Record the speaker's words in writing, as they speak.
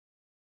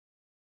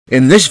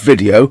In this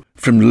video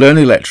from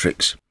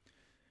LearnElectrics,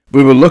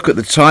 we will look at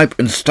the type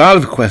and style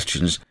of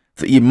questions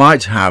that you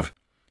might have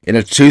in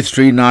a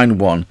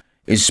 2391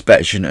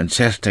 inspection and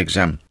test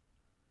exam.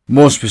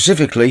 More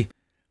specifically,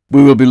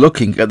 we will be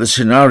looking at the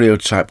scenario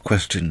type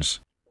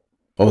questions.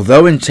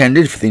 Although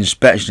intended for the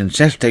inspection and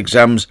test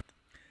exams,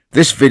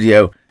 this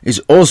video is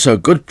also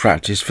good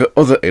practice for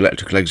other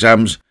electrical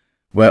exams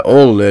where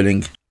all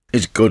learning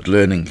is good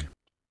learning.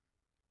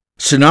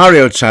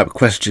 Scenario type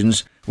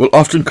questions will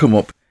often come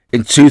up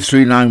in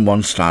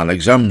 2391 style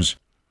exams.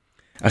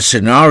 A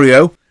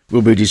scenario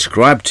will be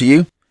described to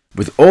you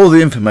with all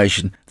the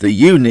information that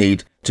you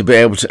need to be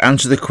able to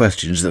answer the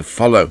questions that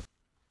follow.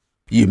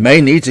 You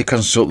may need to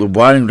consult the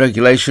wiring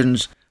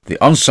regulations,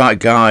 the on-site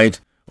guide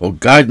or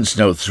guidance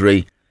note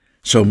 3,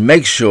 so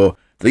make sure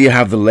that you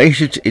have the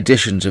latest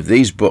editions of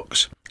these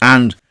books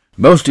and,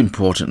 most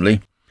importantly,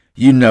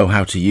 you know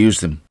how to use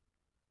them.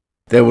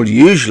 There will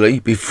usually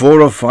be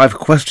 4 or 5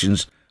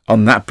 questions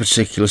on that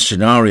particular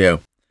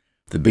scenario.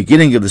 The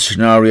beginning of the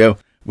scenario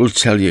will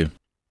tell you.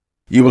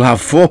 You will have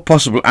 4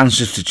 possible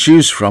answers to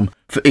choose from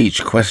for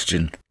each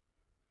question.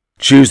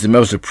 Choose the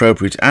most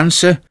appropriate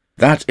answer.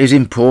 That is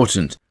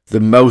important, the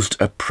most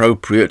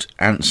appropriate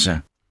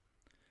answer.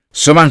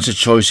 Some answer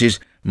choices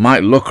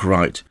might look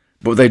right,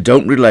 but they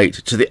don't relate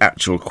to the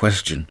actual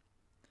question.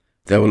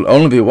 There will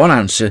only be one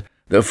answer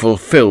that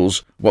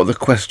fulfills what the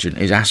question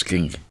is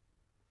asking.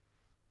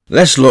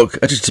 Let's look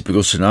at a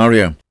typical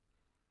scenario.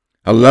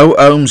 A low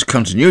ohms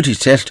continuity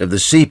test of the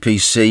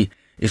CPC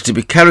is to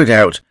be carried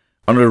out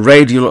on a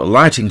radial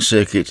lighting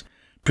circuit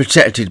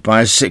protected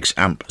by a 6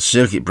 amp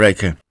circuit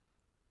breaker.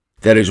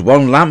 There is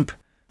one lamp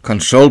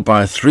controlled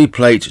by a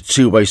 3-plate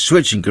 2-way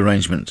switching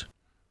arrangement.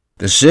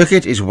 The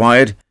circuit is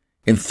wired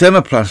in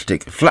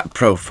thermoplastic flat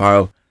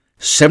profile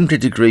 70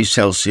 degrees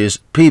Celsius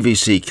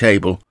PVC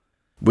cable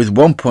with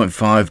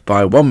 1.5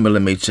 by 1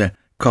 mm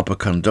copper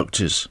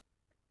conductors.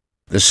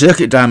 The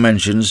circuit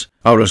dimensions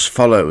are as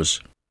follows.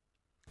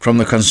 From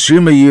the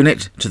consumer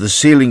unit to the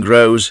ceiling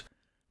rose,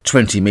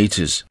 20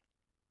 meters.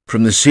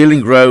 From the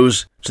ceiling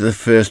rose to the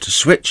first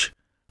switch,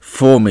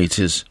 4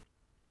 meters.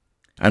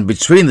 And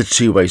between the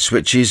 2-way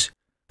switches,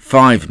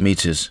 5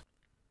 meters.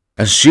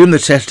 Assume the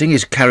testing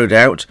is carried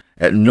out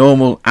at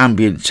normal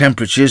ambient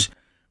temperatures,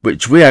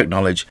 which we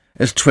acknowledge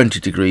as 20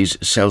 degrees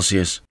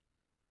Celsius.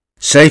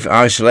 Safe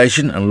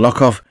isolation and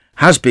lock-off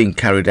has been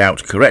carried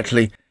out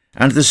correctly,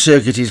 and the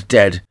circuit is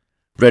dead,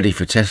 ready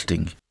for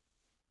testing.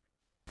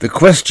 The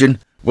question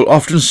will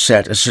often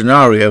set a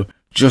scenario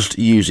just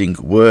using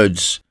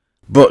words,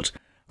 but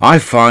I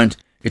find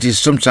it is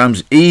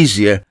sometimes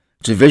easier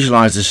to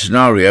visualize the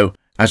scenario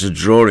as a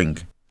drawing.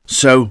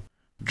 So,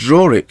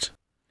 draw it.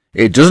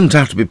 It doesn't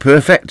have to be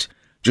perfect,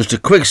 just a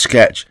quick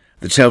sketch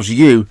that helps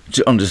you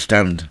to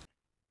understand.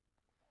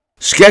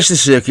 Sketch the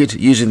circuit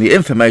using the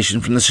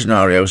information from the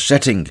scenario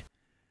setting.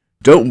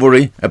 Don't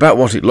worry about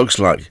what it looks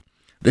like.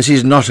 This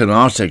is not an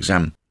art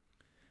exam.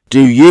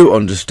 Do you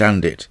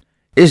understand it?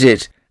 Is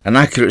it an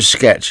accurate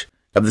sketch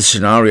of the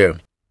scenario?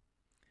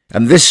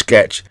 And this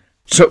sketch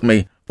took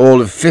me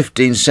all of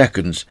 15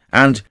 seconds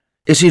and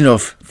is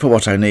enough for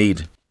what I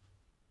need.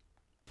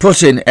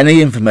 Put in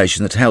any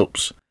information that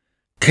helps.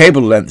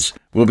 Cable lengths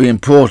will be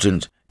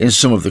important in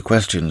some of the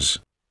questions.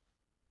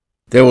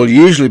 There will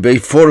usually be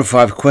 4 or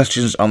 5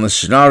 questions on the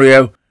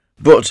scenario,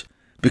 but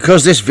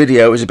because this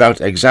video is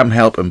about exam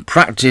help and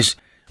practice,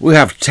 we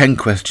have 10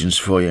 questions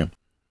for you.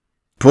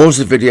 Pause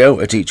the video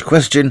at each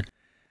question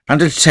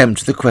and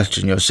attempt the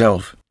question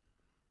yourself.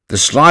 The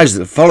slides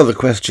that follow the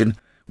question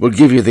will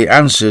give you the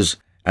answers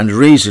and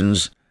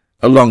reasons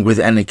along with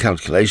any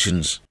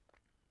calculations.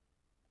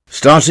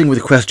 Starting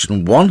with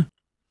question 1,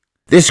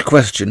 this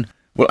question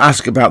will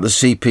ask about the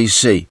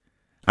CPC,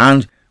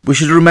 and we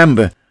should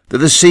remember that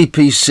the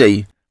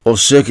CPC, or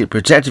circuit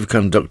protective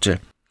conductor,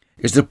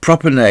 is the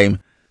proper name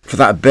for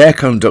that bare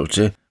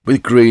conductor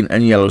with green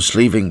and yellow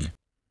sleeving.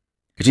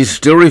 It is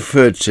still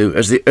referred to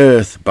as the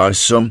earth by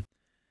some,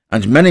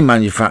 and many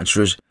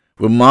manufacturers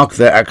will mark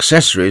their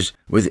accessories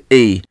with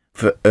E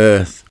for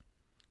earth.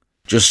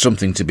 Just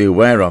something to be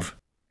aware of.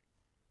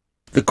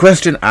 The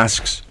question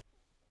asks,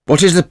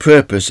 what is the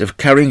purpose of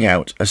carrying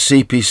out a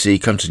CPC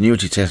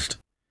continuity test?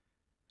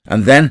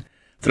 And then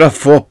there are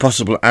 4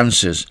 possible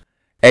answers,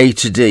 A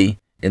to D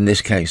in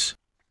this case.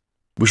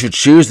 We should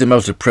choose the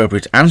most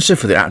appropriate answer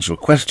for the actual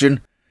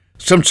question.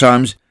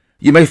 Sometimes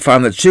you may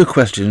find that 2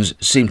 questions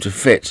seem to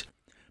fit,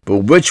 but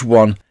which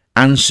one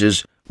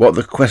answers what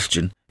the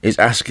question is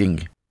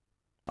asking?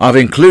 I've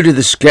included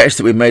the sketch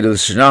that we made of the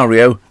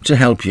scenario to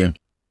help you.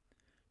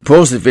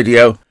 Pause the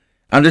video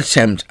and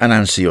attempt an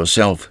answer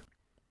yourself.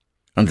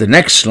 And the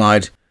next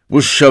slide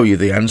will show you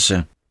the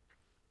answer.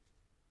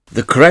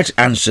 The correct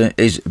answer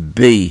is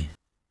B.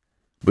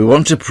 We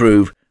want to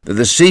prove that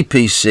the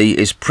CPC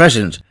is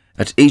present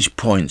at each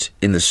point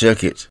in the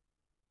circuit.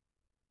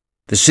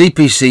 The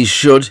CPC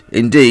should,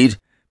 indeed,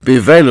 be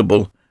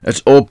available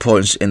at all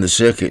points in the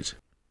circuit.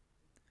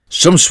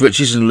 Some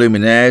switches and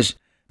luminaires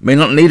may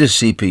not need a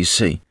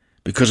CPC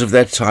because of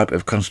their type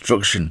of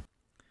construction,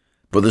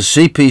 but the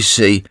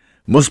CPC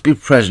must be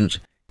present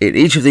in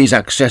each of these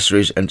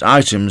accessories and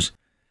items,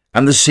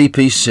 and the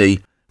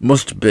CPC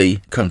must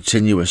be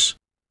continuous.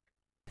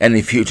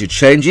 Any future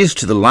changes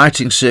to the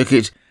lighting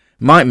circuit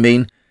might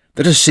mean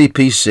that a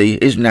CPC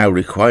is now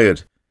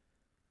required.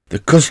 The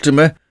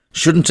customer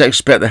shouldn't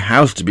expect the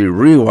house to be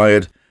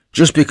rewired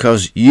just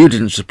because you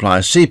didn't supply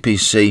a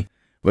CPC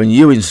when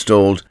you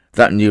installed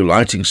that new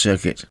lighting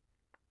circuit.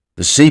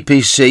 The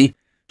CPC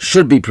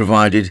should be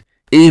provided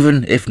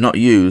even if not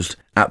used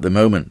at the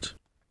moment.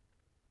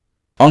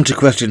 On to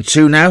question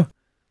 2 now,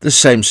 the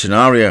same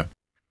scenario.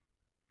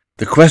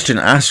 The question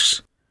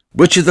asks,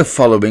 which of the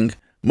following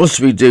must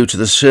we do to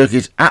the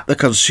circuit at the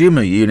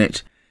consumer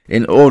unit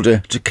in order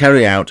to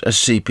carry out a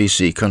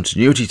CPC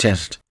continuity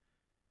test?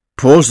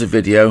 Pause the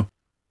video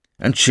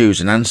and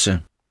choose an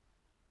answer.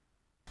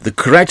 The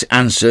correct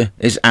answer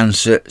is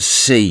answer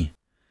C.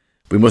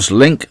 We must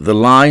link the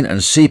line and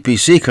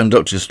CPC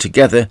conductors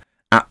together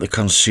at the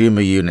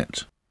consumer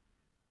unit.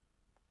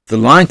 The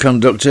line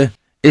conductor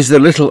is the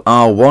little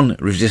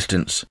R1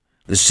 resistance.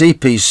 The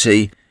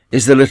CPC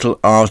is the little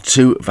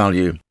R2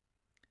 value.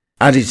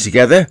 Added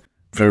together,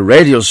 for a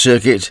radial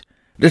circuit,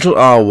 little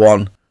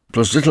R1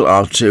 plus little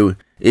R2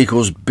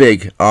 equals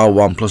big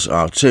R1 plus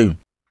R2.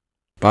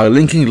 By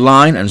linking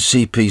line and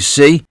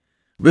CPC,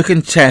 we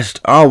can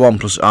test R1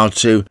 plus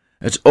R2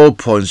 at all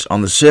points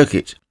on the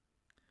circuit,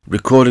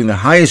 recording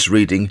the highest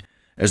reading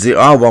as the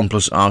R1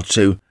 plus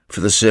R2 for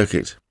the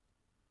circuit.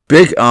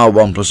 Big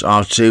R1 plus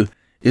R2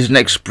 is an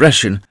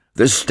expression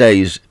that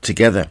stays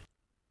together.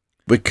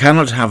 We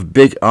cannot have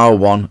big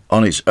R1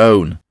 on its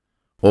own,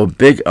 or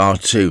big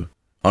R2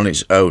 on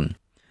its own.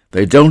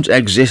 They don't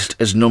exist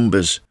as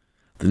numbers.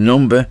 The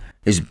number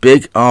is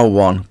big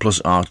R1 plus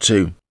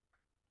R2.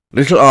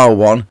 Little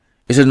r1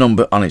 is a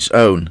number on its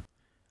own,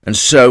 and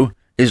so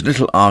is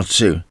little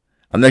r2,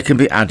 and they can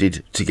be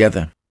added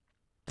together.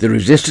 The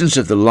resistance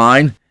of the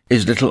line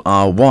is little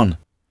r1,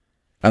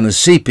 and the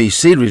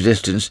CPC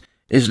resistance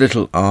is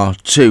little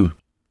r2.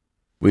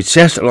 We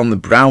test along the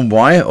brown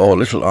wire, or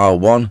little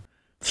r1,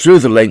 through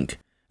the link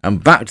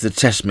and back to the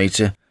test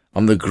meter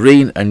on the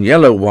green and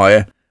yellow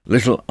wire,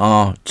 little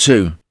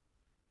r2.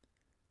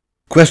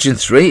 Question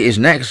 3 is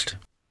next.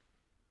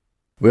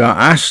 We are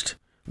asked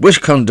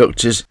which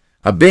conductors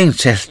are being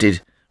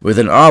tested with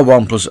an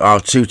R1 plus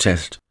R2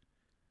 test.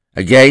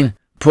 Again,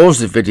 pause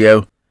the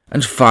video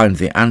and find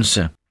the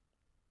answer.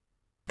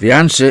 The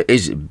answer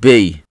is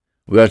B.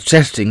 We are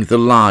testing the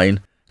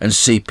line and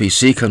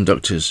CPC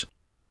conductors.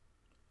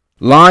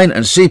 Line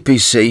and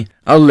CPC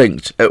are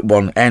linked at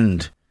one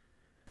end,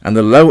 and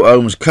the low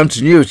ohms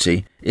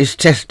continuity is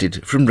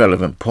tested from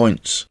relevant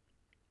points.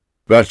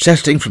 We are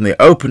testing from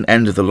the open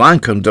end of the line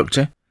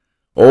conductor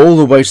all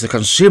the way to the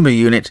consumer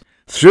unit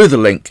through the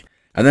link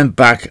and then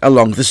back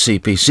along the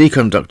CPC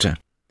conductor.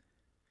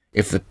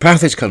 If the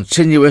path is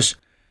continuous,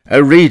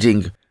 a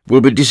reading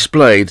will be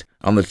displayed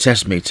on the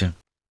test meter.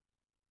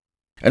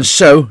 And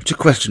so to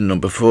question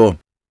number 4.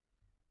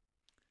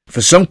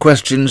 For some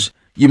questions,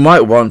 you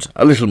might want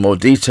a little more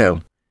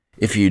detail.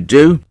 If you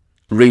do,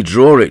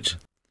 redraw it.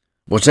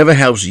 Whatever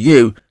helps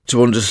you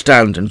to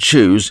understand and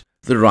choose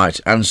the right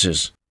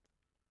answers.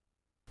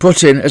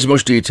 Put in as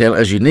much detail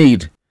as you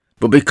need,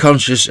 but be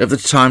conscious of the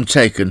time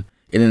taken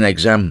in an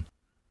exam.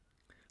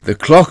 The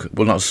clock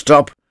will not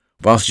stop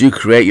whilst you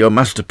create your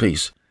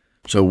masterpiece,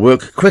 so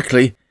work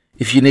quickly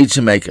if you need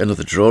to make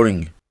another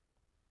drawing.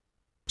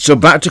 So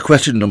back to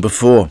question number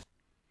 4.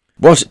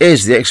 What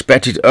is the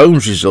expected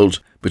ohms result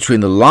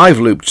between the live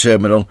loop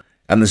terminal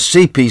and the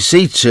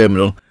CPC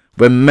terminal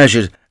when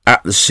measured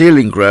at the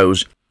ceiling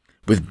grows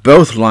with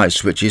both light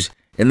switches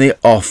in the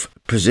off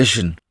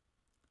position?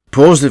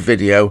 Pause the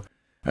video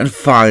and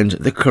find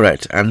the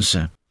correct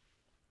answer.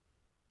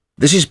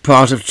 This is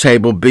part of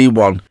table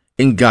B1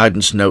 in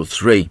guidance note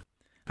 3,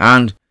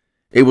 and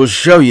it will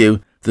show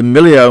you the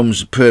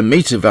milliohms per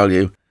meter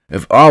value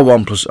of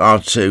R1 plus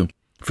R2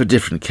 for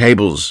different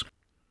cables.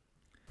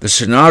 The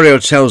scenario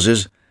tells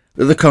us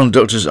that the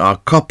conductors are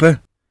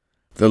copper,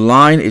 the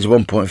line is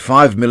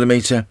 1.5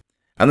 mm,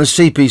 and the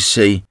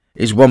CPC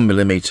is 1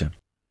 mm.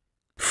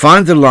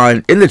 Find the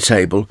line in the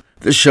table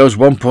that shows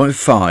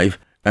 1.5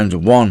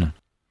 and 1.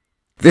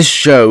 This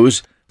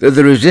shows that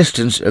the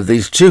resistance of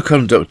these two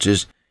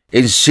conductors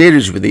in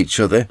series with each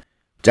other,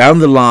 down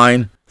the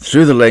line,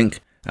 through the link,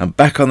 and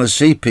back on the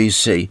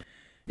CPC,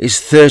 is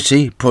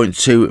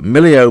 30.2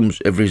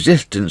 milliohms of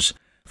resistance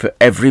for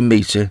every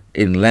metre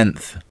in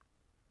length.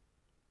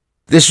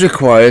 This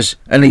requires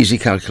an easy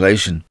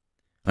calculation,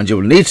 and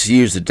you'll need to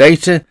use the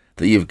data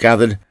that you've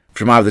gathered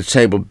from either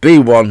table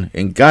B1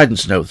 in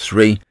guidance note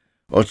 3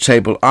 or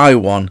table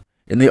I1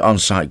 in the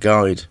on-site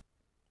guide.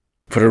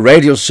 For a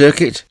radial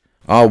circuit,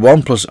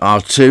 R1 plus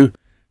R2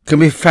 can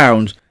be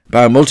found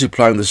by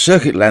multiplying the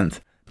circuit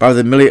length by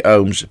the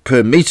milliohms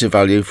per metre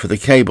value for the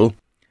cable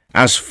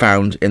as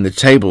found in the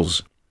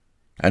tables,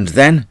 and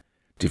then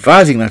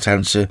dividing that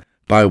answer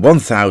by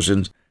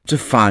 1000 to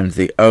find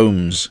the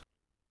ohms.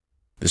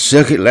 The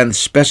circuit length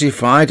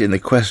specified in the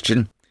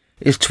question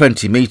is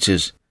 20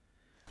 metres,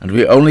 and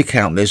we only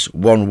count this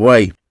one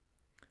way,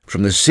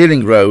 from the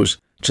ceiling rows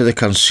to the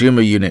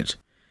consumer unit,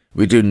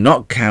 we do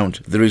not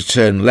count the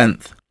return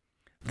length.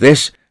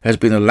 This has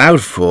been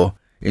allowed for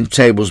in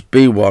tables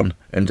B1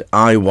 and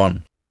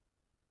I1.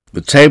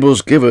 The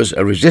tables give us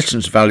a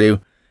resistance value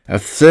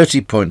of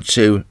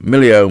 30.2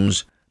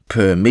 milliohms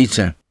per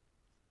metre.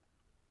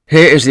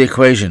 Here is the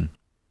equation.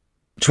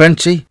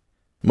 20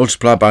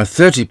 multiplied by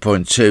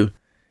 30.2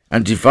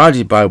 and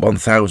divided by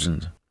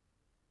 1000.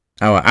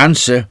 Our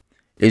answer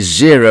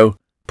is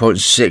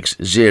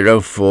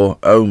 0.604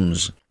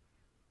 ohms.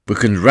 We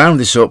can round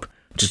this up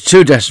to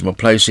 2 decimal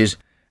places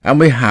and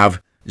we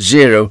have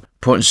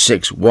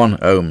 0.61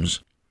 ohms.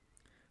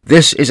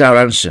 This is our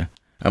answer,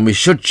 and we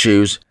should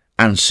choose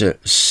answer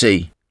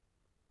C.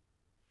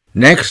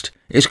 Next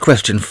is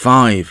question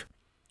 5.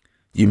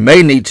 You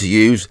may need to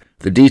use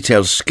the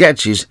detailed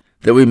sketches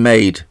that we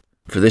made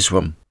for this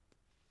one.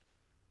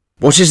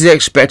 What is the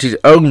expected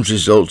ohms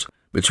result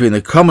between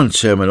the common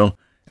terminal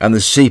and the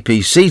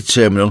CPC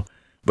terminal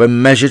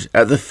when measured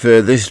at the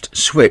furthest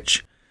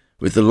switch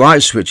with the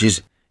light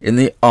switches in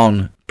the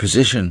on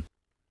position?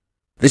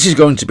 This is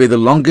going to be the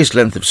longest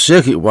length of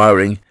circuit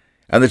wiring,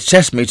 and the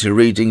test meter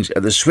readings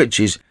at the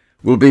switches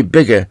will be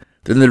bigger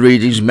than the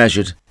readings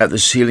measured at the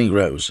ceiling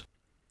rows.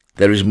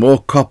 There is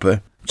more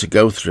copper to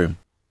go through.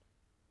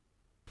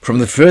 From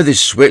the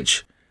furthest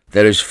switch,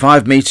 there is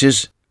 5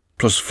 meters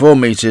plus 4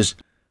 meters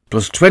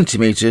plus 20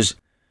 meters,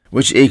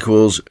 which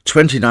equals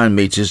 29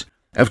 meters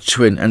of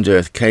twin and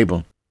earth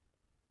cable.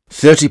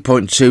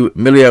 30.2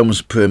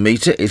 milliohms per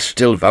meter is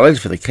still valid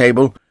for the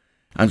cable,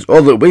 and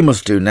all that we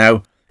must do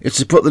now is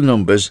to put the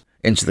numbers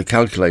into the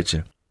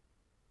calculator.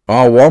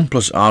 R1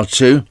 plus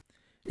R2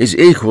 is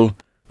equal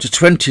to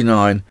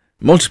 29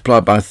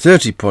 multiplied by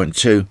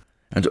 30.2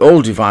 and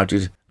all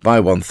divided by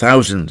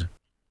 1000.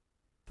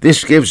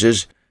 This gives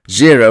us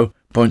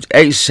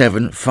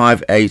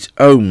 0.8758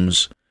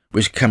 ohms,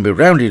 which can be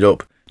rounded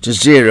up to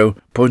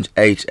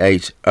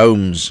 0.88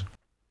 ohms.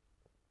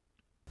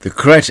 The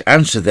correct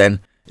answer then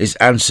is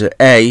answer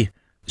A,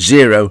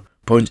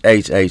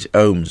 0.88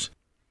 ohms.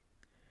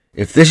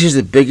 If this is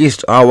the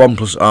biggest R1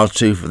 plus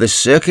R2 for this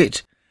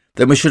circuit,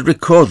 then we should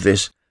record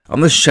this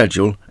on the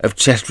schedule of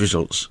test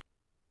results.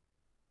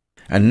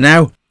 And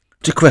now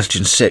to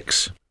question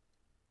 6.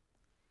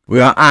 We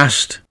are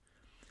asked,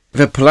 if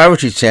a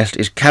polarity test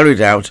is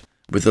carried out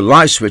with the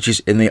light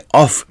switches in the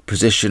off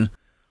position,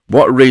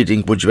 what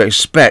reading would you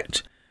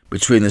expect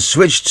between the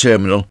switch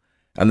terminal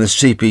and the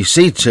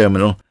CPC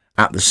terminal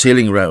at the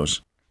ceiling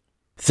rows?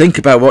 Think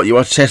about what you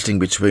are testing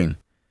between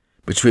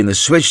the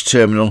switch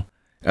terminal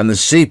and the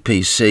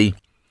CPC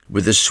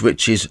with the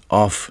switches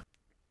off.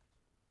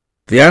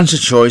 The answer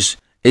choice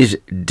is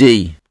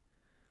D.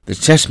 The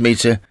test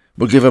meter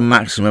will give a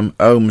maximum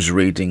ohms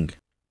reading.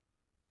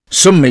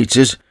 Some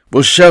meters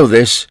will show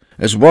this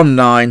as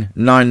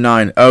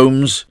 1999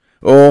 ohms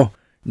or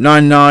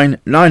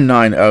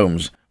 9999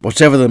 ohms,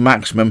 whatever the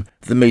maximum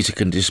the meter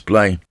can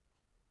display.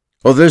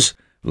 Others,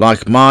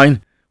 like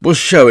mine, will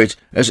show it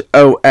as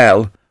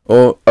OL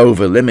or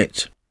over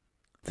limit.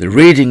 The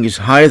reading is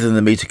higher than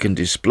the meter can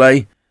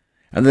display,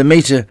 and the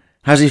meter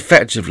has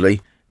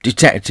effectively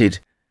detected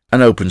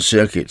an open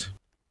circuit.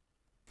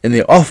 In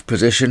the off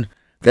position,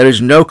 there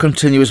is no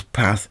continuous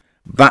path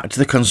back to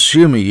the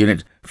consumer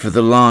unit for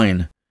the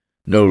line,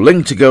 no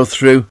link to go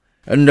through,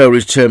 and no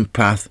return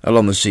path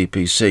along the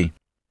CPC.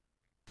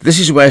 This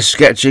is where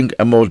sketching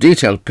a more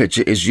detailed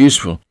picture is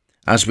useful,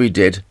 as we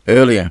did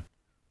earlier.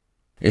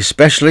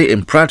 Especially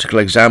in practical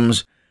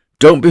exams,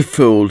 don't be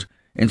fooled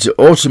into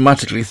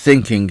automatically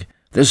thinking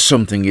that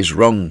something is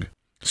wrong,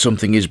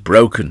 something is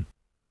broken.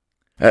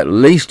 At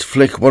least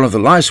flick one of the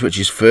light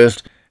switches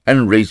first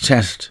and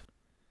retest.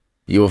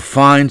 You will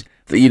find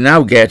that you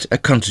now get a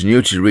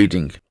continuity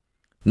reading.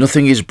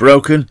 Nothing is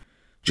broken,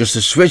 just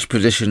the switch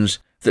positions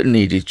that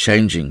needed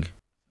changing.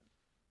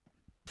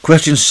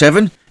 Question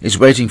 7 is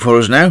waiting for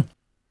us now.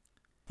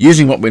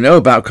 Using what we know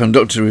about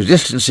conductor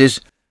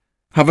resistances,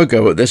 have a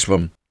go at this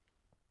one.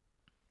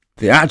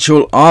 The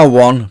actual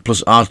R1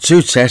 plus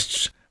R2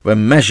 tests,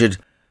 when measured,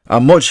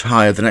 are much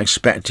higher than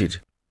expected.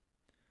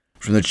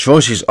 From the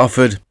choices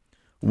offered,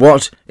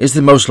 what is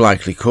the most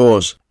likely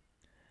cause?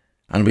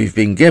 And we've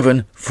been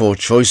given 4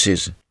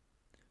 choices.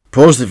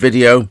 Pause the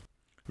video,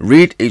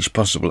 read each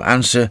possible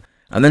answer,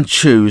 and then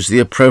choose the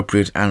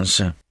appropriate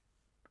answer.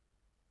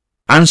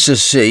 Answer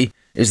C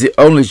is the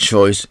only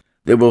choice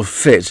that will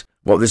fit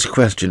what this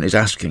question is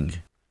asking.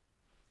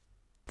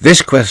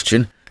 This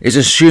question is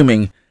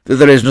assuming that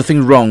there is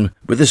nothing wrong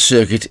with the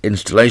circuit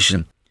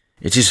installation.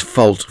 It is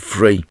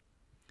fault-free.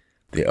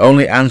 The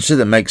only answer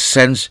that makes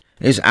sense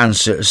is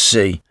answer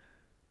C.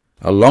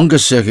 A longer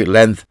circuit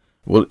length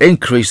will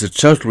increase the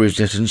total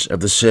resistance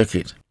of the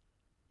circuit.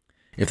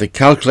 If the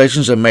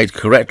calculations are made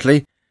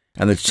correctly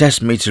and the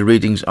test meter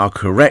readings are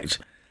correct,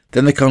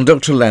 then the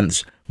conductor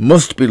lengths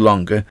must be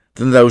longer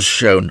than those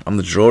shown on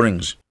the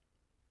drawings.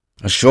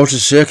 A shorter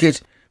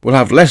circuit will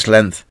have less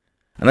length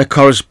and a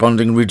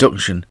corresponding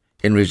reduction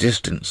in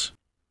resistance.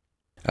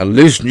 A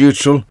loose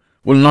neutral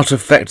will not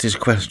affect this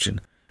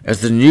question, as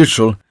the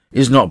neutral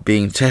is not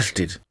being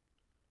tested,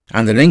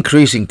 and an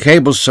increase in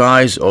cable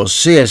size or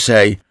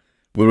CSA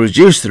will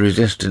reduce the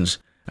resistance,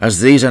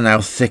 as these are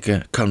now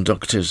thicker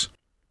conductors.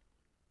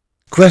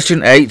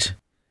 Question 8.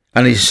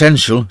 An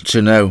essential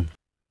to know.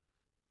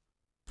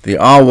 The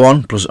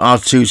R1 plus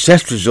R2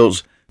 test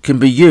results can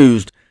be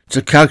used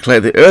to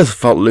calculate the earth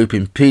fault loop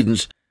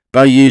impedance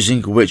by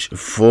using which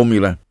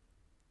formula?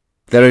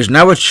 There is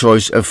now a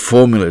choice of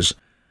formulas.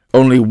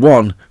 Only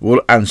one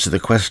will answer the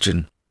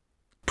question.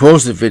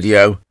 Pause the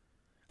video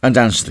and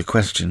answer the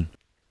question.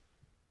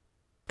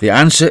 The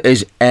answer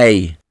is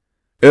A.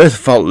 Earth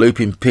fault loop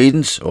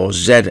impedance, or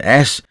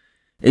ZS,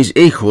 is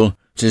equal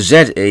to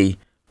ZE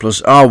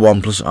plus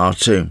R1 plus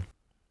R2.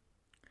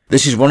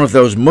 This is one of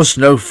those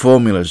must-know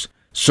formulas,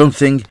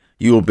 something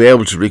you will be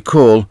able to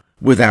recall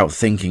without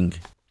thinking.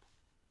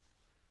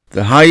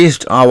 The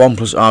highest R1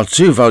 plus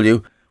R2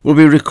 value will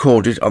be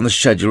recorded on the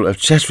schedule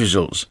of test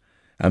results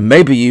and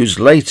may be used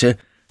later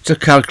to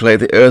calculate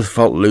the earth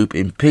fault loop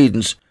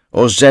impedance,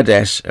 or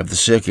ZS, of the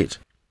circuit.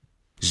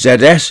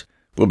 ZS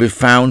will be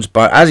found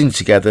by adding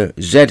together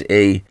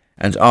ZE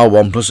and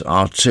R1 plus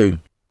R2.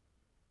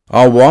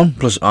 R1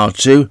 plus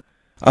R2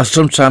 are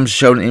sometimes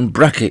shown in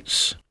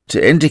brackets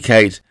to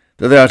indicate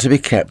that they are to be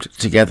kept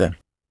together.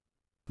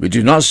 We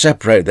do not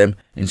separate them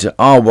into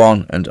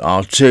R1 and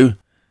R2.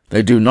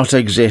 They do not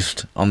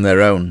exist on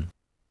their own.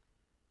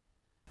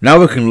 Now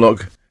we can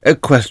look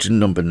at question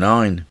number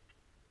 9.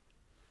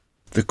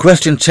 The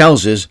question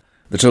tells us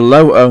that a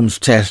low ohms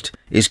test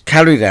is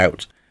carried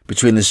out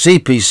between the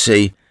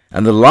CPC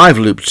and the live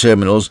loop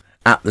terminals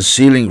at the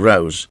ceiling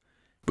rows,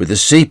 with the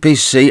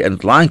CPC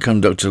and line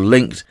conductor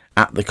linked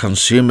at the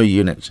consumer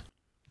unit.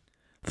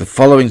 The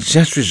following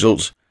test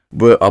results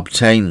were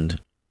obtained.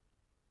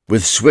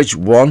 With switch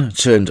 1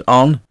 turned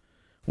on,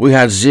 we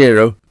had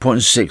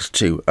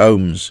 0.62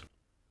 ohms.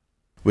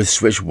 With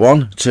switch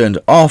 1 turned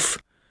off,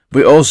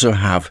 we also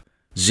have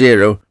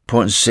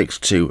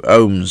 0.62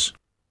 ohms.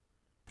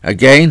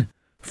 Again,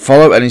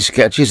 follow any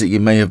sketches that you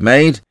may have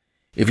made.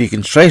 If you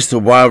can trace the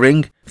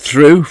wiring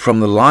through from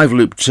the live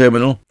loop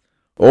terminal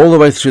all the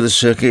way through the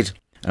circuit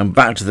and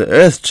back to the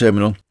earth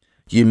terminal,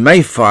 you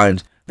may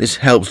find this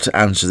helps to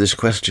answer this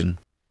question.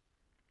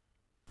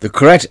 The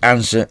correct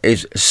answer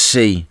is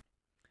C.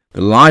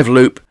 The live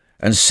loop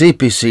and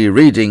CPC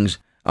readings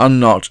are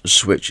not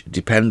switch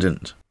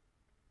dependent.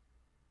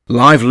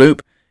 Live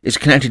loop is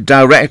connected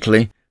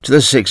directly to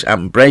the 6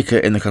 amp breaker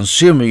in the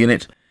consumer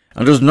unit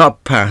and does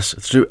not pass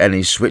through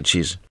any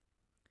switches,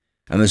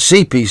 and the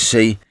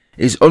CPC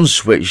is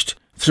unswitched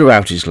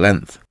throughout its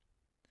length.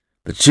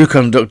 The two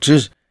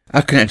conductors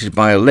are connected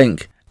by a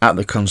link at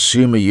the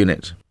consumer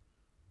unit.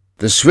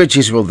 The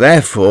switches will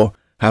therefore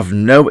have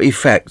no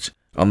effect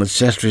on the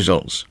test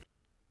results.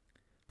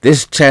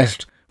 This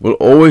test will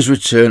always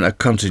return a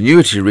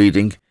continuity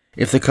reading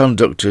if the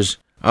conductors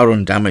are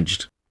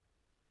undamaged.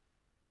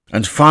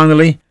 And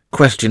finally,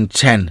 question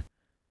 10.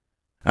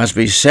 As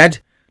we said,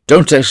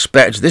 don't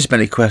expect this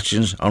many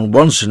questions on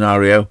one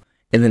scenario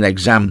in an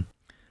exam.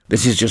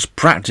 This is just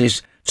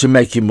practice to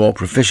make you more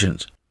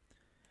proficient.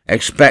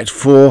 Expect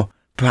 4,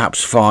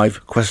 perhaps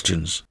 5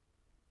 questions.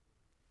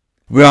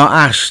 We are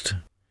asked,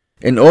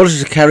 in order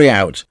to carry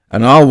out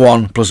an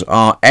R1 plus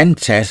Rn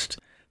test,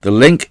 the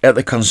link at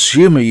the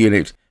consumer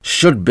unit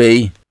should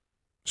be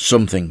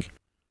something,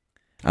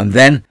 and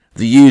then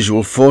the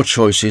usual 4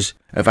 choices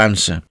of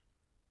answer.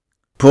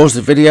 Pause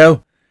the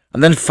video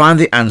and then find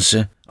the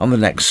answer on the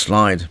next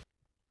slide.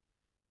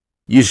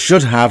 You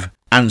should have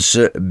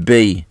answer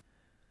B.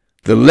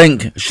 The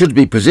link should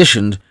be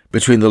positioned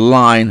between the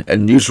line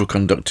and neutral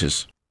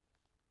conductors.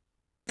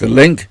 The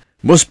link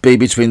must be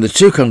between the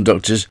two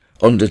conductors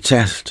under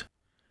test.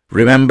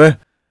 Remember,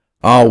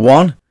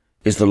 R1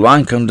 is the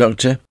line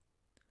conductor,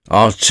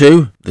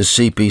 R2 the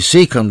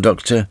CPC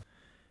conductor,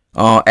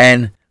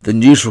 Rn the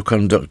neutral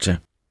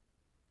conductor.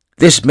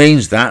 This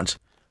means that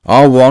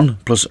R1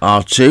 plus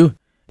R2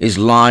 is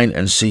line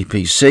and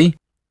CPC,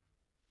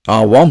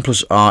 R1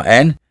 plus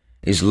Rn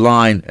is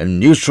line and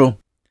neutral,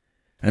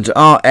 and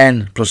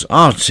Rn plus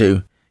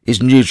R2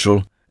 is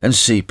neutral and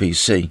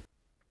CPC.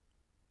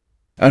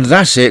 And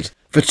that's it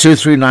for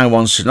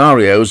 2391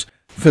 scenarios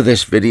for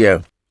this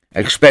video.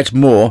 Expect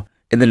more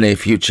in the near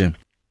future.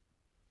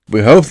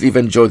 We hope that you've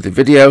enjoyed the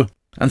video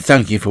and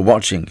thank you for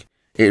watching.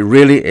 It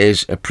really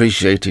is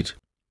appreciated.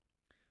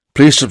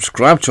 Please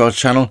subscribe to our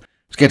channel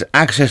to get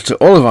access to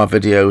all of our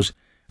videos,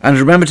 and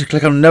remember to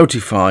click on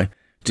notify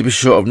to be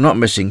sure of not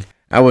missing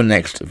our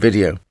next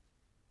video.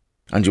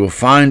 And you will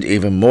find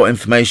even more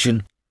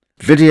information,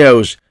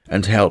 videos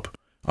and help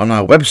on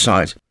our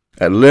website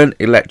at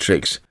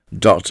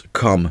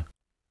LearnElectrics.com.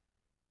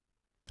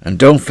 And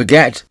don't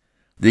forget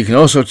that you can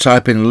also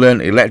type in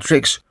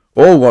LearnElectrics,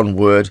 all one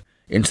word,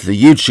 into the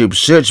YouTube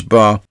search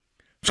bar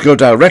to go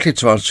directly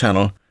to our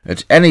channel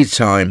at any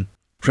time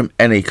from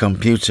any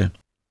computer.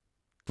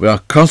 We are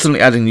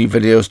constantly adding new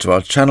videos to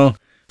our channel,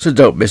 so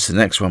don't miss the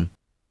next one.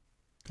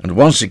 And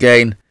once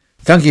again,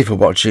 thank you for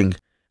watching,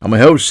 and we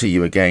hope to see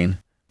you again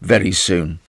very soon.